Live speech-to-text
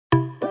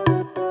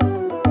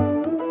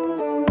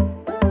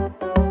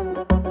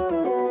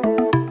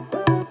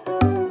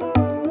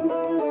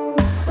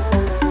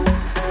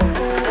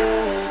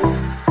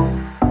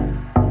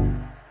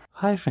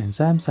Hi friends,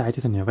 I am Sai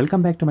Chaitanya.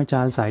 Welcome back to my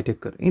channel Sai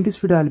Tech. In this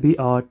video, I'll be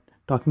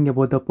talking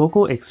about the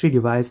Poco X3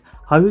 device,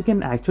 how you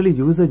can actually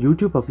use a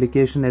YouTube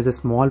application as a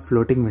small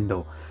floating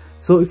window.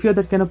 So if you're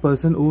that kind of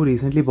person who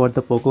recently bought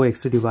the Poco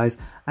X3 device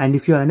and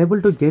if you're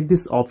unable to get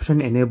this option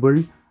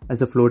enabled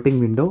as a floating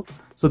window,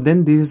 so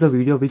then this is a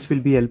video which will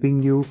be helping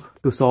you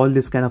to solve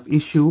this kind of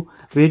issue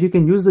where you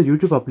can use the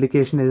YouTube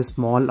application as a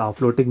small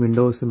floating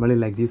window, similarly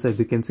like this, as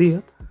you can see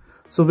here.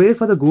 So where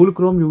for the Google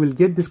Chrome you will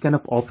get this kind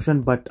of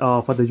option, but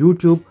for the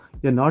YouTube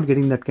you're not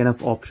getting that kind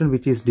of option,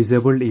 which is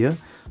disabled here.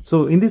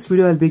 So in this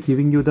video I'll be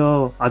giving you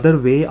the other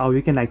way how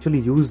you can actually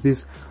use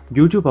this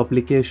YouTube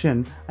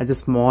application as a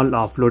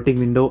small floating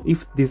window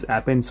if this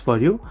happens for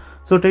you.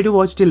 So try to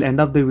watch till end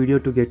of the video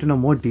to get to know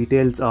more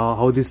details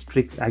how these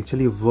tricks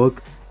actually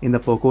work in the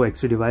Poco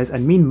X3 device.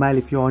 And meanwhile,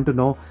 if you want to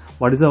know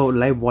what is the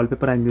live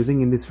wallpaper I'm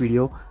using in this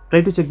video,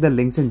 try to check the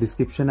links in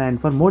description. And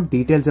for more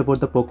details about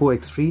the Poco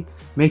X3,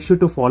 make sure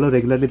to follow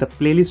regularly the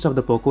playlist of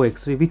the Poco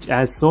X3, which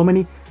has so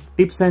many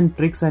tips and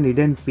tricks and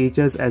hidden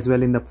features as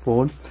well in the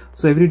phone.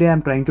 So every day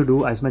I'm trying to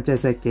do as much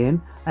as I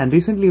can, and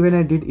recently when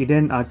I did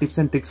hidden tips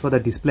and tricks for the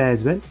display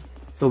as well,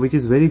 so which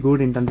is very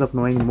good in terms of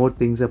knowing more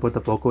things about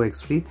the Poco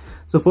X3.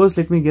 So first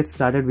let me get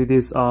started with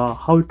this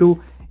how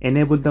to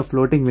enable the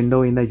floating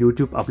window in the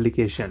YouTube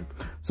application.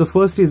 So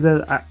first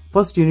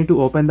you need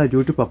to open the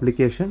YouTube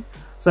application.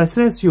 So as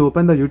soon as you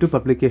open the YouTube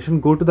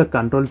application, go to the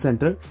control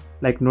center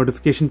like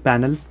notification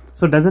panel.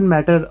 So doesn't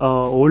matter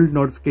old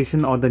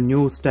notification or the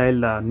new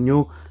style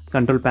new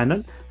control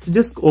panel. So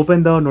just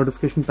open the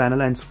notification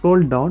panel and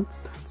scroll down,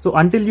 so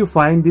until you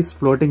find this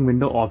floating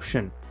window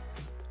option.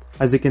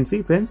 As you can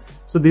see friends,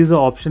 so this is the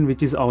option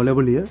which is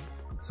available here,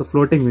 so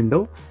floating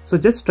window. So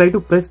just try to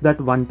press that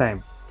one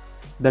time.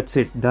 That's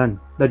it, done.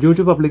 The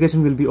YouTube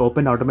application will be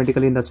opened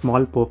automatically in the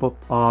small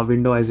pop-up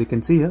window, as you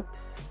can see here.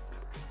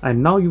 And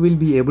now you will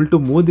be able to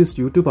move this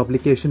YouTube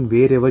application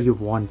wherever you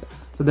want.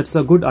 So that's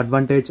a good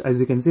advantage. As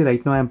you can see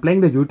right now, I'm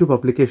playing the YouTube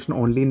application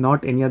only,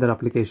 not any other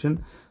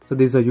application. So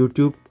this is a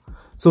YouTube.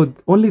 So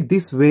only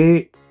this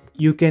way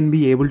you can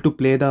be able to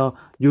play the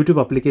YouTube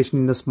application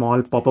in the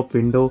small pop-up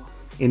window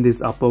in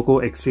this Poco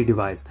X3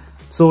 device.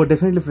 So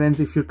definitely friends,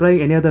 if you try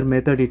any other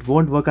method, it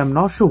won't work. I'm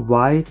not sure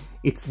why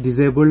it's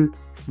disabled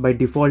by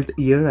default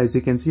here, as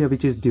you can see,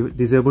 which is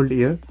disabled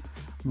here.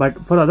 But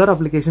for other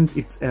applications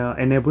it's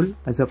enabled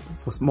as a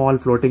small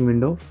floating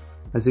window,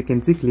 as you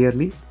can see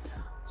clearly.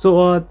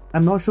 So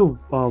I'm not sure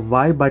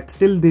why, but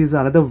still there is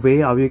another way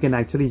how you can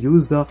actually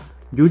use the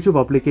YouTube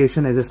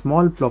application as a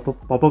small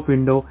pop-up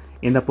window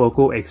in the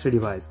Poco X3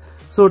 device.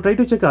 So try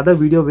to check other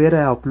video where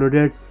I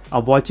uploaded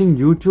watching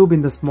YouTube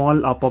in the small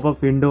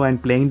pop-up window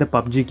and playing the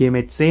PUBG game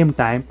at same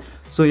time.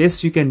 So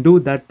yes, you can do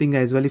that thing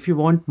as well. If you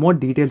want more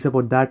details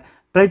about that,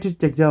 try to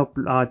check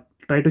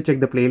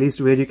the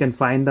playlist where you can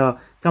find the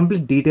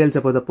complete details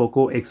about the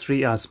Poco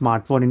X3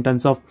 smartphone in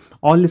terms of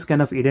all this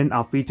kind of hidden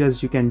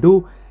features you can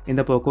do in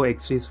the Poco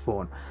X3's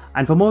phone.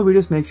 And for more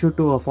videos, make sure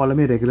to follow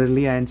me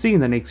regularly, and see you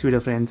in the next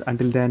video friends.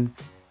 Until then,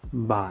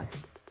 bye.